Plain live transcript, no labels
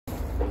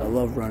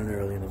love running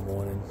early in the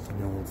morning.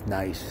 You know, it's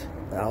nice.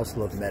 I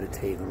also love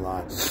meditating a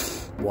lot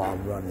while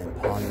I'm running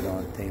and pondering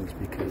on things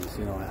because,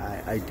 you know,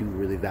 I do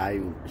really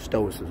value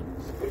stoicism.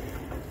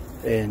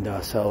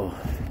 And so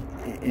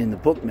in the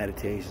book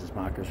Meditations,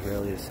 Marcus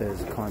Aurelius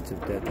says the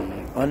concept that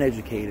the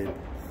uneducated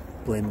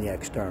blame the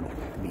external.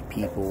 It could be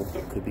people,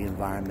 it could be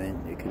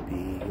environment, it could be,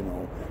 you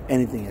know,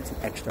 anything that's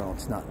external.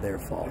 It's not their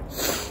fault.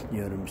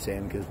 You know what I'm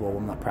saying? Because, well,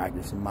 I'm not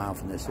practicing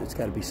mindfulness. It's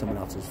got to be someone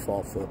else's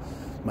fault for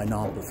my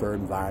non-preferred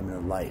environment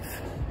of life.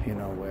 You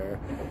know, where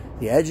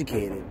the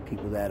educated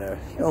people that are,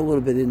 you know, a little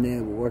bit in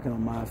there, we're working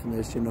on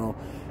mindfulness, you know,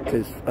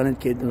 because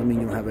uneducated doesn't mean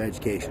you don't have an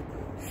education.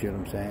 You know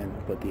what I'm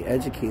saying? But the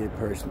educated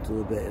person's a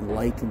little bit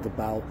enlightened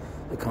about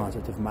the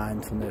concept of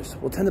mindfulness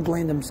will tend to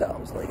blame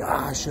themselves. Like,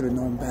 I should have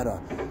known better.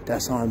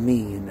 That's on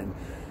me. And then,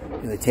 you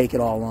know, they take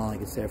it all on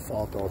like it's their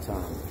fault all the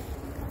time.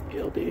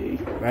 Guilty.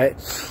 Right?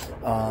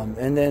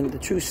 And then the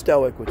true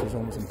stoic, which is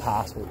almost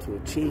impossible to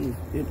achieve,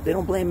 they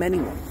don't blame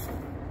anyone.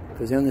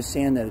 Because they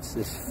understand that it's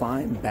this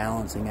fine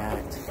balancing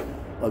act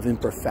of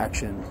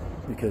imperfection,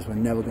 because we're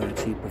never going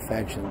to achieve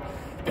perfection.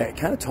 That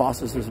kind of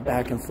tosses us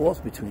back and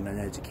forth between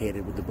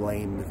uneducated with the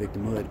blame, the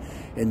victimhood,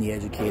 and the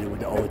educated with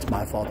the, oh, it's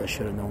my fault, I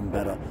should have known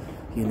better.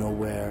 You know,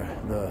 where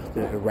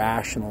the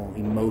irrational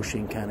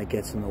emotion kind of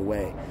gets in the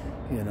way.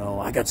 You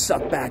know, I got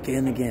sucked back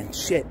in again.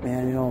 Shit,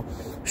 man, you know,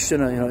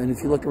 shouldn't, you know, and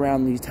if you look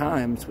around these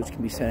times, which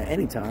can be said at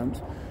any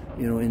times,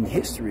 you know, in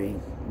history,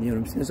 you know what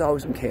I'm saying, there's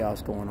always some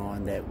chaos going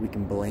on that we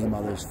can blame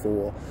others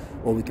for,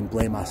 or we can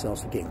blame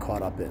ourselves for getting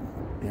caught up in,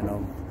 you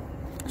know.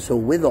 So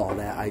with all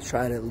that, I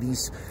try to at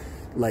least,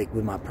 like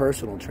with my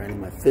personal training,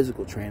 my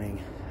physical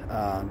training,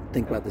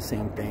 think about the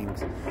same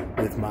things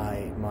with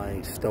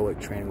my stoic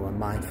training, my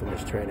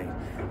mindfulness training.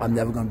 I'm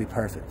never going to be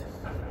perfect,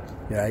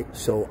 right?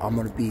 So I'm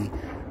going to be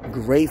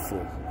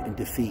grateful in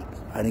defeat.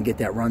 I didn't get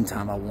that run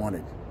time I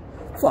wanted.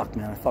 Fuck,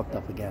 man, I fucked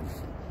up again.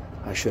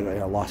 I should have, you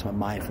know, lost my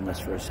mindfulness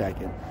for a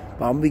second.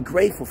 But I'm going to be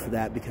grateful for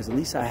that because at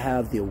least I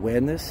have the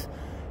awareness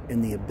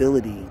and the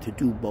ability to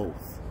do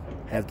both.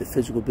 I have the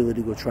physical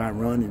ability to go try and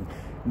run and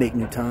make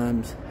new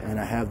times, and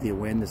I have the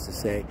awareness to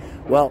say,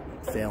 well,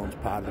 failing's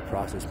part of the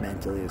process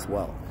mentally as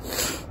well.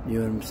 You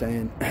know what I'm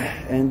saying?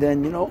 And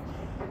then, you know,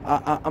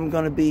 I'm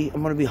gonna be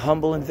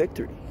humble in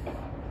victory.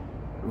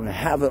 I'm gonna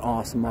have an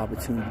awesome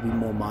opportunity to be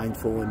more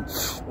mindful, and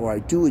or I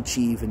do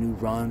achieve a new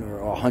run or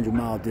a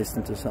 100-mile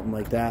distance or something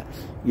like that.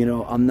 You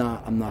know, I'm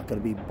not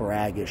gonna be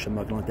braggish. I'm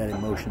not gonna let that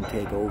emotion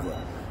take over.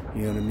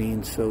 You know what I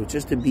mean? So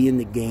just to be in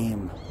the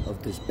game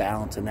of this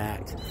balance and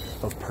act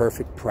of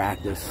perfect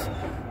practice,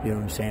 you know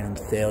what I'm saying, and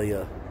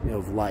failure, you know,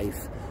 of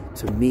life,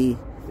 to me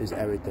is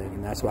everything.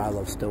 And that's why I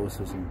love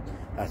stoicism.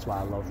 That's why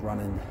I love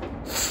running.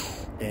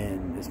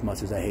 And as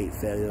much as I hate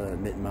failure,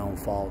 admitting my own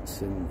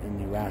faults and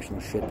the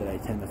irrational shit that I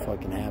tend to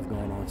fucking have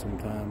going on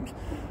sometimes,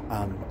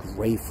 I'm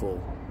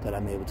grateful that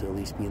I'm able to at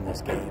least be in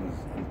this game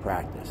and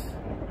practice.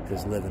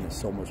 Because living is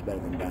so much better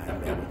than dying,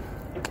 baby.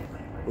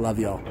 Love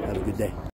y'all. Have a good day.